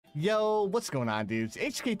Yo, what's going on, dudes?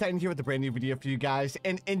 HK Titan here with a brand new video for you guys,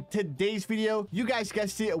 and in today's video, you guys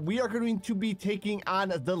guessed it, we are going to be taking on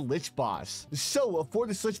the Lich Boss. So, for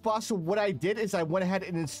this Lich Boss, what I did is I went ahead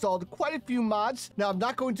and installed quite a few mods. Now, I'm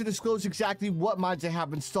not going to disclose exactly what mods I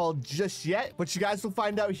have installed just yet, but you guys will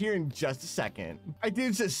find out here in just a second. Alright,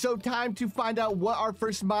 dudes, so time to find out what our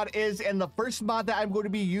first mod is, and the first mod that I'm going to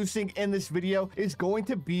be using in this video is going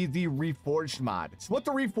to be the Reforged mod. So, what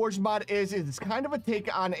the Reforged mod is it's kind of a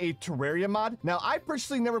take on a Terraria mod. Now, I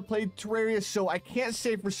personally never played Terraria, so I can't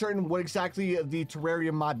say for certain what exactly the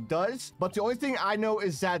Terraria mod does, but the only thing I know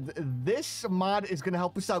is that this mod is going to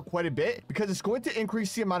help us out quite a bit because it's going to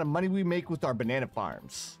increase the amount of money we make with our banana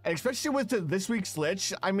farms. And especially with this week's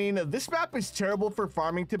Lich, I mean, this map is terrible for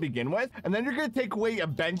farming to begin with, and then you're going to take away a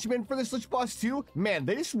Benjamin for this Lich Boss too. Man,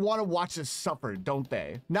 they just want to watch us suffer, don't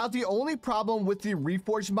they? Now, the only problem with the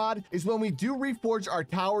Reforged mod is when we do reforge our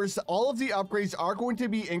towers, all of the upgrades are going to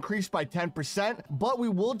be increased by 10%, but we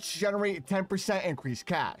will generate 10% increased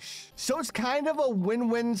cash. So it's kind of a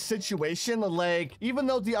win-win situation. Like, even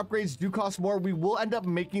though the upgrades do cost more, we will end up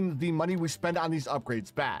making the money we spend on these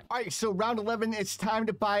upgrades back. All right, so round 11, it's time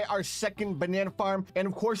to buy our second banana farm. And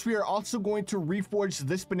of course, we are also going to reforge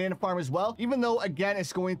this banana farm as well, even though, again,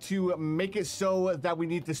 it's going to make it so that we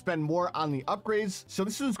need to spend more on the upgrades. So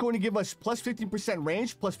this is going to give us plus 15%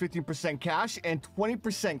 range, plus 15% cash, and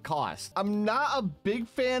 20% cost. I'm not a big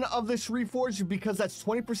fan of this reforge because that's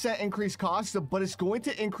 20% increased cost, but it's going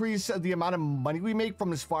to increase the amount of money we make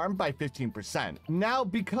from this farm by 15%. Now,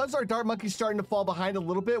 because our dart monkey is starting to fall behind a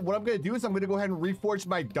little bit, what I'm going to do is I'm going to go ahead and reforge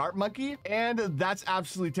my dart monkey, and that's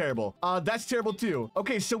absolutely terrible. That's terrible too.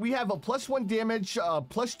 Okay, so we have a plus 1 damage,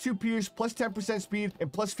 plus 2 pierce, plus 10% speed,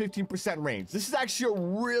 and plus 15% range. This is actually a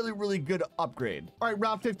really good upgrade. All right,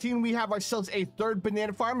 round 15, we have ourselves a third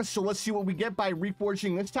banana farm, so let's see what we get by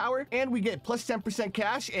reforging this tower, and we get plus 10%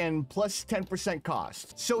 cash and plus 10%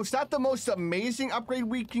 cost. So it's not the most amazing upgrade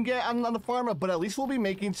we can get on the farm, but at least we'll be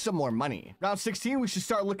making some more money. Round 16, we should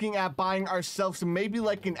start looking at buying ourselves maybe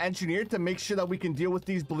like an engineer to make sure that we can deal with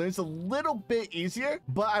these balloons a little bit easier,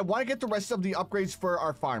 but I want to get the rest of the upgrades for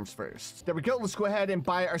our farms first. There we go. Let's go ahead and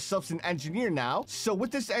buy ourselves an engineer now. So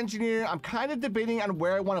with this engineer, I'm kind of debating on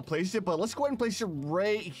where I want to place it, but let's go ahead and place it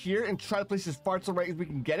right here and try to place it as far to the right as we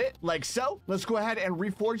can get it, like so. Let's go ahead and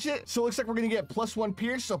reforge it. So it looks like we're going to get plus 1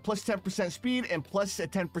 pierce, so plus 10% speed and plus a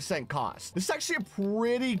 10% cost. This is actually a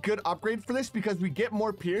pretty good upgrade for this because we get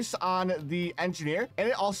more pierce on the engineer, and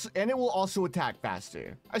it will also attack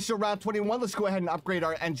faster. All right, so round 21, let's go ahead and upgrade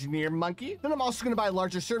our engineer monkey. Then I'm also going to buy a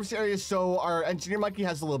larger service area so our engineer monkey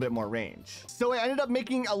has a little bit more range. So I ended up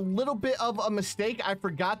making a little bit of a mistake. I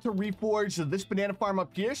forgot to reforge this banana farm up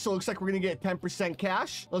here, so it looks like we're going to get 10%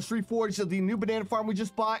 cash. Let's reforge the new banana farm we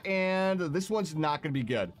just bought, and this one's not going to be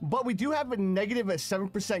good. But we do have a negative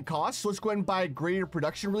 7% cost, so let's go ahead and buy greater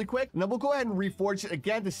production really quick, and then we'll go ahead and reforge it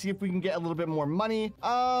again to see if we can get a little bit more money.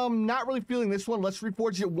 Not really feeling this one. Let's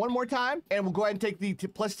reforge it one more time, and we'll go ahead and take the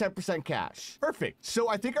plus 10% cash. Perfect. So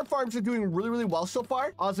I think our farms are doing really well so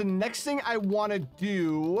far. The next thing I want to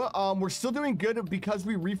do, we're still doing good because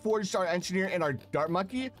we reforged our engineer and our dart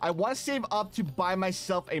monkey. I want to save up to buy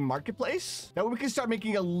myself a marketplace. That way we can start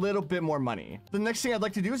making a little bit more money. The next thing I'd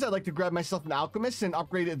like to do is I'd like to grab myself an alchemist and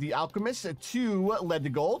upgrade the alchemist to lead to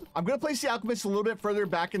gold. I'm going to place the alchemist a little bit further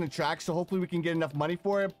back in the track, so hopefully we can get enough money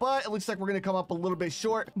for it, but it looks like we're going to come up a little bit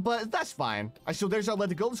short, but that's fine. All right, so there's our lead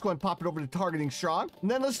to gold. Let's go ahead and pop it over to targeting strong, and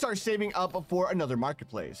then let's start saving up for another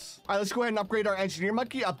marketplace. All right, let's go ahead and upgrade our engineer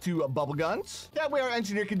monkey up to bubble guns. That way our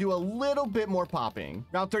engineer can do a little bit more popping.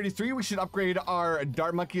 Round 33, we should upgrade our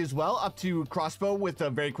dart monkey as well up to crossbow with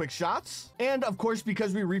very quick shots. And of course,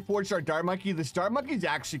 because we reforged our dart monkey, this dart monkey is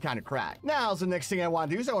actually kind of cracked. Now, the next thing I want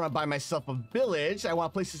to do is I want to buy myself a village. I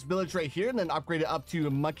want to place this village right here and then upgrade it up to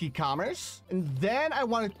monkey commerce. And then I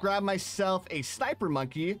want to grab myself a sniper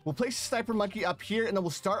monkey. We'll place the sniper monkey up here, and then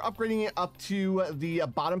we'll start upgrading it up to the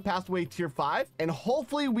bottom pathway tier 5. And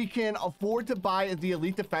hopefully we can afford to buy the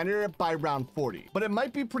elite defender by round 40. But it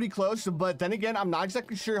might be pretty close, but then again, I'm not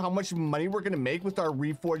exactly sure how much money we're going to make with our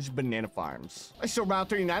reforged banana farms. All right, so round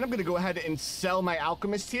 39, I'm going to go ahead and sell my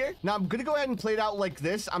alchemist here. Now I'm going to go ahead and play it out like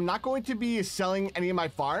this. I'm not going to be selling any of my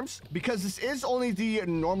farms because this is only the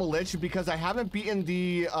normal lich, because I haven't beaten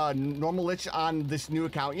the normal lich on this new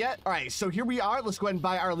account yet. All right, so here we are. Let's go ahead and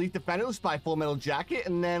buy our elite defender. Let's buy full metal jacket,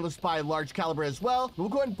 and then let's buy large caliber as well. We'll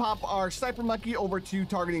go ahead and pop our sniper monkey over to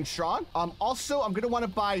targeting strong. Also, I'm going to want to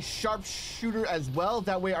buy sharpshooter as well.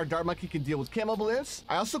 That way our dart monkey can deal with camo balloons.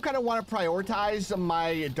 I also kind of want to prioritize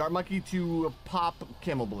my dart monkey to pop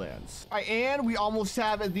camo balloons. All right, and we almost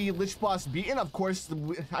have the lich boss beaten. Of course,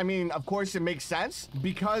 of course it makes sense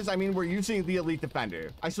because, we're using the elite defender.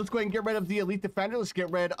 All right, so let's go ahead and get rid of the elite defender. Let's get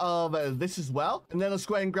rid of this as well. And then let's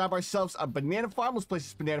go ahead and grab ourselves a banana farm. Let's place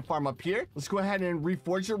this banana farm up here. Let's go ahead and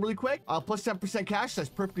reforge it really quick. Plus 10% cash. That's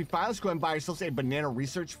perfectly fine. Let's go ahead and buy ourselves a banana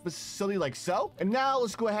research facility like so. And now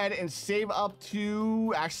let's go ahead and save up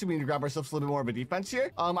to... Actually, we need to grab ourselves a little bit more of a defense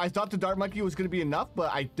here. I thought the dart monkey was going to be enough,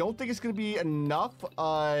 but I don't think it's going to be enough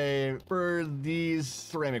for these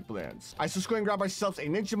ceramic balloons. All right, so let's go ahead and grab ourselves a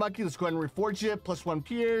ninja monkey. Let's go ahead and reforge it. Plus 1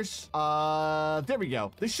 pierce. There we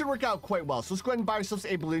go. This should work out quite well. So let's go ahead and buy ourselves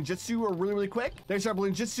a balloon jitsu really, really quick. There's our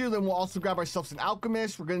balloon jitsu. Then we'll also grab ourselves an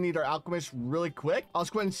alchemist. We're going to need our alchemist really quick. Let's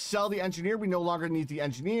go ahead and sell the engineer. We no longer need the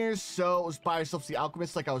engineers. So let's buy ourselves the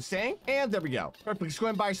alchemist like I was saying. And there we go. Perfect. Let's go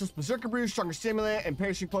ahead and buy ourselves berserker brew, stronger stimulant, and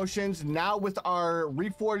perishing potions. Now with our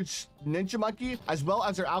reforged ninja monkey as well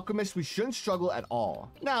as our alchemist, we shouldn't struggle at all.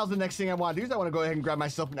 Now the next thing I want to do is I want to go ahead and grab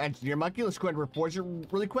myself an engineer monkey. Let's go ahead and reforge it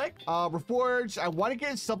really quick. Reforge, I want to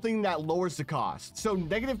get something that lowers the cost. So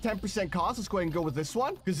negative 10% cost. Let's go ahead and go with this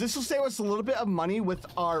one because this will save us a little bit of money with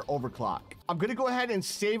our overclock. I'm going to go ahead and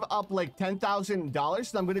save up like $10,000. And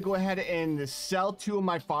I'm going to go ahead and sell 2 of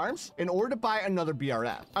my farms in order to buy another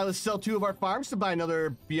BRF. All right, let's sell 2 of our farms to buy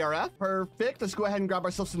another BRF. Perfect. Let's go ahead and grab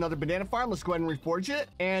ourselves another banana farm. Let's go ahead and reforge it.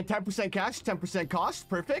 And 10% cash, 10% cost.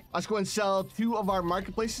 Perfect. Let's go ahead and sell 2 of our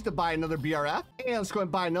marketplaces to buy another BRF. And let's go ahead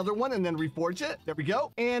and buy another one and then reforge it. There we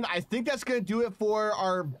go. And I think that's going to do it for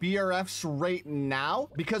our BRFs right now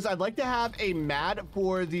because I'd like to have a MAD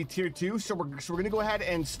for the tier 2. So we're going to go ahead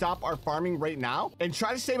and stop our farming right now and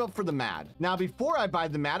try to save up for the MAD. Now, before I buy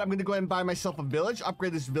the MAD, I'm going to go ahead and buy myself a village,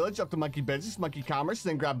 upgrade this village up to monkey business, monkey commerce,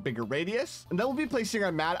 then grab bigger radius. And then we'll be placing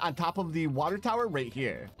our MAD on top of the water tower right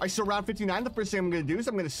here. All right, so round 59, the first thing I'm going to do is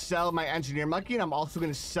I'm going to sell my engineer monkey and I'm also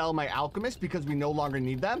going to sell my alchemist because we no longer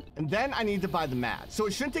need them. And then I need to buy the MAD. So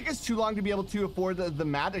it shouldn't take us too long to be able to afford the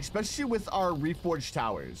MAD, especially with our reforged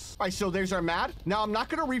towers. All right, so there's our MAD. Now, I'm not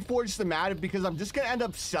going to reforge the MAD because I'm just going to end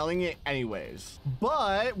up selling it anyways.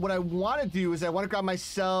 But what I want to do is I want to grab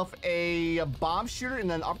myself a bomb shooter and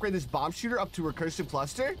then upgrade this bomb shooter up to recursive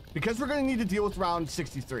cluster because we're going to need to deal with round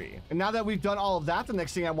 63. And now that we've done all of that, the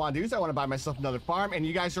next thing I want to do is I want to buy myself another farm. And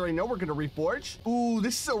you guys already know we're going to reforge. Ooh,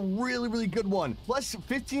 this is a really, really good one. Plus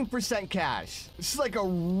 15% cash. This is like a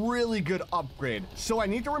really good upgrade. So I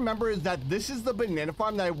need to remember that this is the banana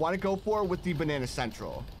farm that I want to go for with the banana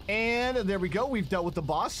central. And there we go. We've dealt with the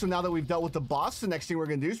boss. So now that we've dealt with the boss, the next thing we're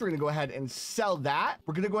going to do is we're going to go ahead and sell that.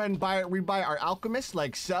 We're going to go ahead and rebuy our alchemist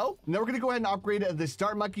like so. And then we're going to go ahead and upgrade this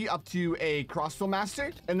dart monkey up to a crossbow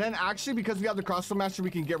master. And then actually, because we have the crossbow master,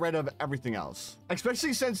 we can get rid of everything else.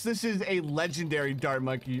 Especially since this is a legendary dart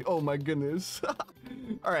monkey. Oh my goodness.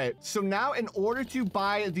 All right. So now in order to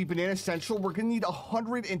buy the banana central, we're going to need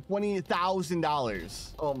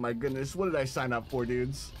 $120,000. Oh my goodness. What did I sign up for,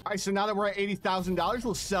 dudes? All right. So now that we're at $80,000,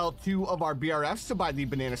 we'll sell 2 of our BRFs to buy the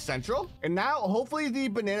banana central. And now hopefully the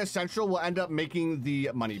banana central will end up making the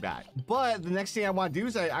money back. But the next thing I want to do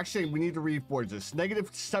is we need to reforge this. Negative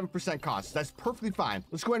 7% cost. That's perfectly fine.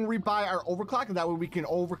 Let's go ahead and rebuy our overclock. And that way we can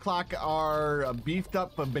overclock our beefed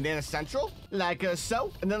up banana central like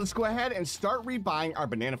so. And then let's go ahead and start rebuying our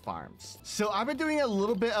banana farms. So I've been doing a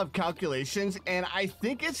little bit of calculations and I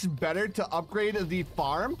think it's better to upgrade the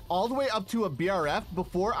farm all the way up to a BRF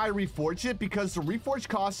before I reforge it because the reforge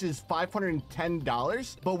cost is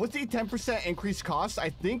 $510. But with the 10% increased cost, I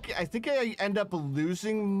think I end up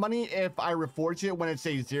losing money if I reforge it when it's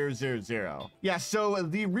a 000. Yeah, so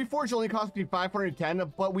the reforge only cost me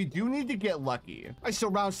 $510, but we do need to get lucky. All right, so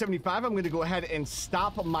round 75, I'm going to go ahead and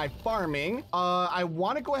stop my farming. I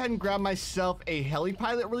want to go ahead and grab myself a heli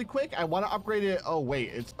pilot really quick. I want to upgrade it. Oh, wait,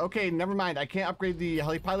 it's okay. Never mind. I can't upgrade the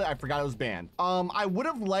heli pilot. I forgot it was banned. I would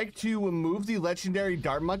have liked to move the legendary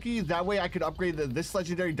dart monkey. That way I could upgrade this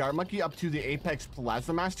legendary dart monkey up to the apex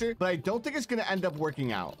plasma master, but I don't think it's going to end up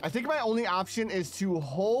working out. I think my only option is to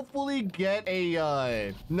hopefully get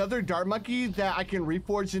another dart monkey that I can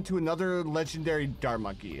reforge into another legendary dart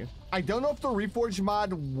monkey. I don't know if the reforge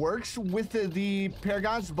mod works with the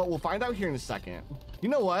Paragons, but we'll find out here in a second. You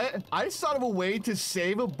know what? I just thought of a way to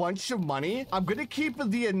save a bunch of money. I'm going to keep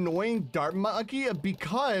the annoying dart monkey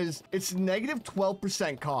because it's negative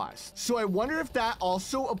 12% cost. So I wonder if that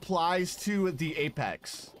also applies to the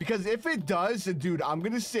Apex. Because if it does, dude, I'm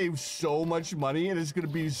going to save so much money and it's going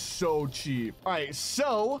to be so cheap. All right,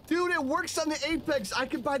 so, dude, it works on the Apex. I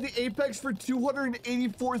can buy the Apex for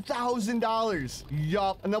 $284,000.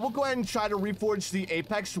 Yup. And then we'll go ahead and try to reforge the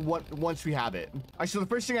Apex once we have it. All right, so the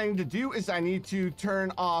first thing I need to do is I need to turn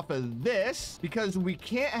turn off this because we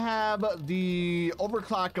can't have the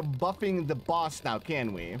overclock buffing the boss now,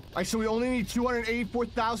 can we? All right, so we only need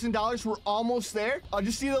 $284,000. We're almost there. I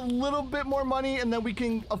just need a little bit more money and then we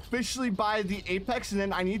can officially buy the Apex. And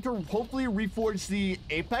then I need to hopefully reforge the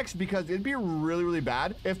Apex because it'd be really, really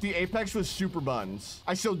bad if the Apex was super buns.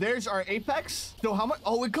 All right, so there's our Apex. So how much?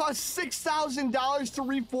 Oh, it costs $6,000 to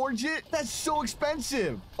reforge it. That's so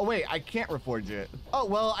expensive. Oh, wait, I can't reforge it. Oh,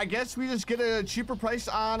 well, I guess we just get a cheaper price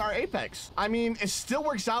on our Apex. I mean, it still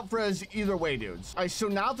works out for us either way, dudes. All right, so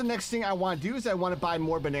now the next thing I want to do is I want to buy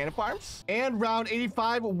more banana farms. And round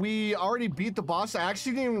 85, we already beat the boss. I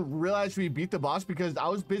actually didn't even realize we beat the boss because I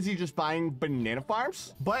was busy just buying banana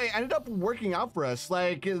farms. But it ended up working out for us.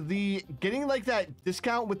 Like, getting like that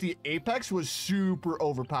discount with the Apex was super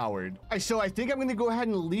overpowered. All right, so I think I'm going to go ahead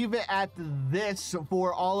and leave it at this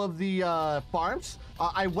for all of the farms.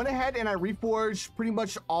 I went ahead and I reforged pretty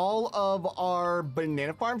much all of our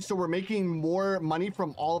banana farms, so we're making more money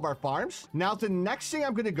from all of our farms. Now, the next thing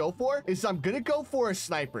I'm going to go for is I'm going to go for a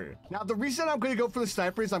sniper. Now, the reason I'm going to go for the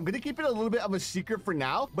sniper is I'm going to keep it a little bit of a secret for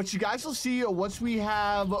now, but you guys will see once we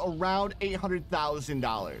have around $800,000.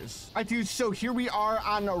 All right, dude, so here we are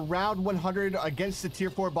on round 100 against the tier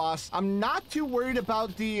 4 boss. I'm not too worried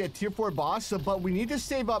about the tier 4 boss, but we need to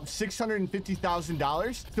save up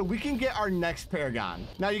 $650,000 so we can get our next Paragon.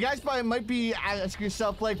 Now, you guys might be asking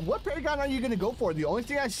yourself, like, what Paragon are you going to go for? The only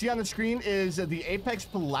thing I see on the screen is the Apex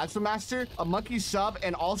Plasma Master, a Monkey Sub,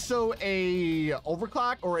 and also a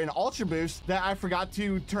Overclock or an Ultra Boost that I forgot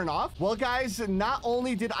to turn off. Well, guys, not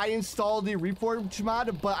only did I install the Reforge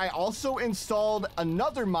mod, but I also installed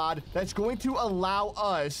another mod that's going to allow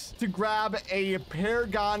us to grab a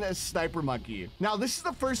Paragon Sniper Monkey. Now, this is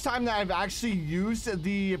the first time that I've actually used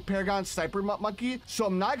the Paragon Sniper Monkey, so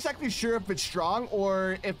I'm not exactly sure if it's strong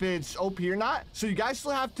or if it's OP or not. So you guys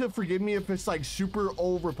still have to forgive me if it's like super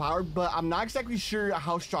overpowered, but I'm not exactly sure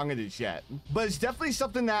how strong it is yet. But it's definitely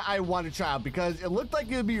something that I want to try out because it looked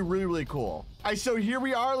like it would be really, really cool. All right, so here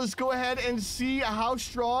we are. Let's go ahead and see how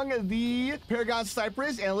strong the Paragon Sniper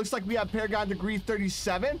is. And it looks like we have Paragon degree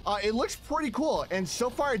 37. It looks pretty cool. And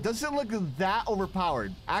so far, it doesn't look that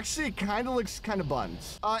overpowered. Actually, it kind of looks kind of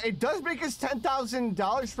buns. It does make us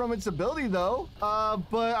 $10,000 from its ability, though.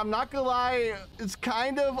 But I'm not going to lie, it's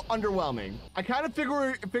kind of underwhelming. I kind of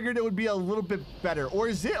figured it would be a little bit better. Or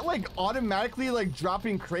is it like automatically like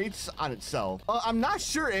dropping crates on itself? I'm not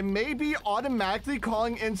sure. It may be automatically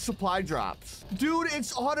calling in supply drops. Dude,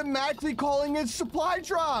 it's automatically calling in supply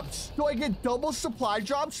drops. Do I get double supply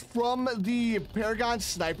drops from the Paragon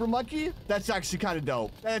Sniper Monkey? That's actually kind of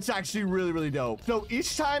dope. That's actually really, really dope. So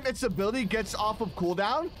each time its ability gets off of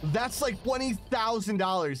cooldown, that's like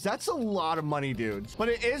 $20,000. That's a lot of money, dudes. But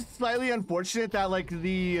it is slightly unfortunate that like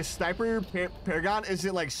the Sniper Paragon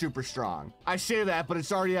isn't like super strong. I say that, but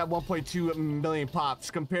it's already at 1.2 million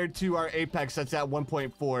pops compared to our Apex that's at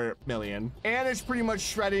 1.4 million. And it's pretty much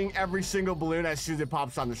shredding every single balloon as soon as it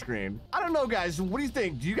pops on the screen. I don't know, guys. What do you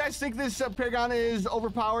think? Do you guys think this Paragon is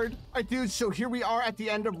overpowered? All right, dude. So here we are at the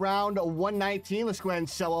end of round 119. Let's go ahead and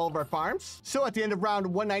sell all of our farms. So at the end of round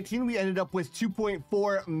 119, we ended up with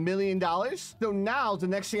 $2.4 million. So now the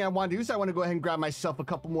next thing I want to do is I want to go ahead and grab myself a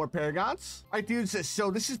couple more Paragons. All right, dudes. So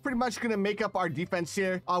this is pretty much going to make up our defense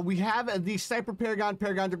here. We have the Sniper Paragon,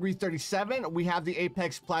 Paragon degree 37. We have the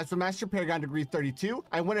Apex Plasma Master, Paragon degree 32.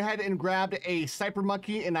 I went ahead and grabbed a Sniper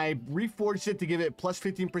Monkey and I reforged it to give it plus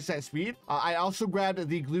 15% speed. I also grabbed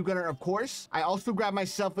the Glue Gunner, of course. I also grabbed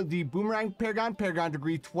myself the Boomerang Paragon, Paragon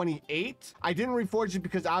degree 28. I didn't reforge it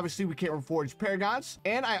because obviously we can't reforge Paragons.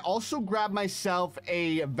 And I also grabbed myself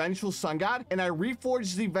a Vengeful Sun God and I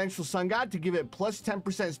reforged the Vengeful Sun God to give it plus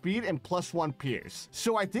 10% speed and plus 1 pierce.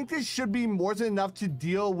 So I think this should be more than enough to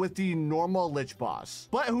deal with the normal Lich boss.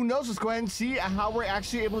 But who knows? Let's go ahead and see how we're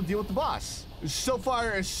actually able to deal with the boss. So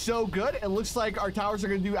far, so good. It looks like our towers are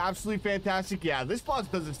going to do absolutely fantastic. Yeah, this boss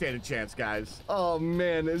doesn't stand a chance, guys. Oh,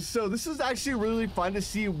 man. So this is actually really fun to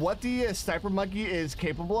see what the Sniper Monkey is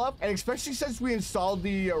capable of. And especially since we installed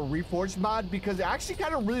the Reforged mod, because I actually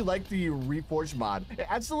kind of really like the Reforged mod. It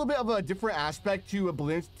adds a little bit of a different aspect to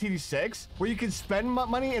Bloons TD6, where you can spend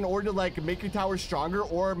money in order to like make your towers stronger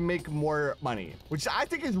or make more money, which I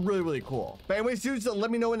think is really, really cool. But anyways, dudes,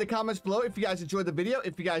 let me know in the comments below if you guys enjoyed the video.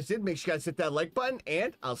 If you guys did, make sure you guys hit that like button,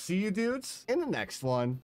 and I'll see you dudes in the next one.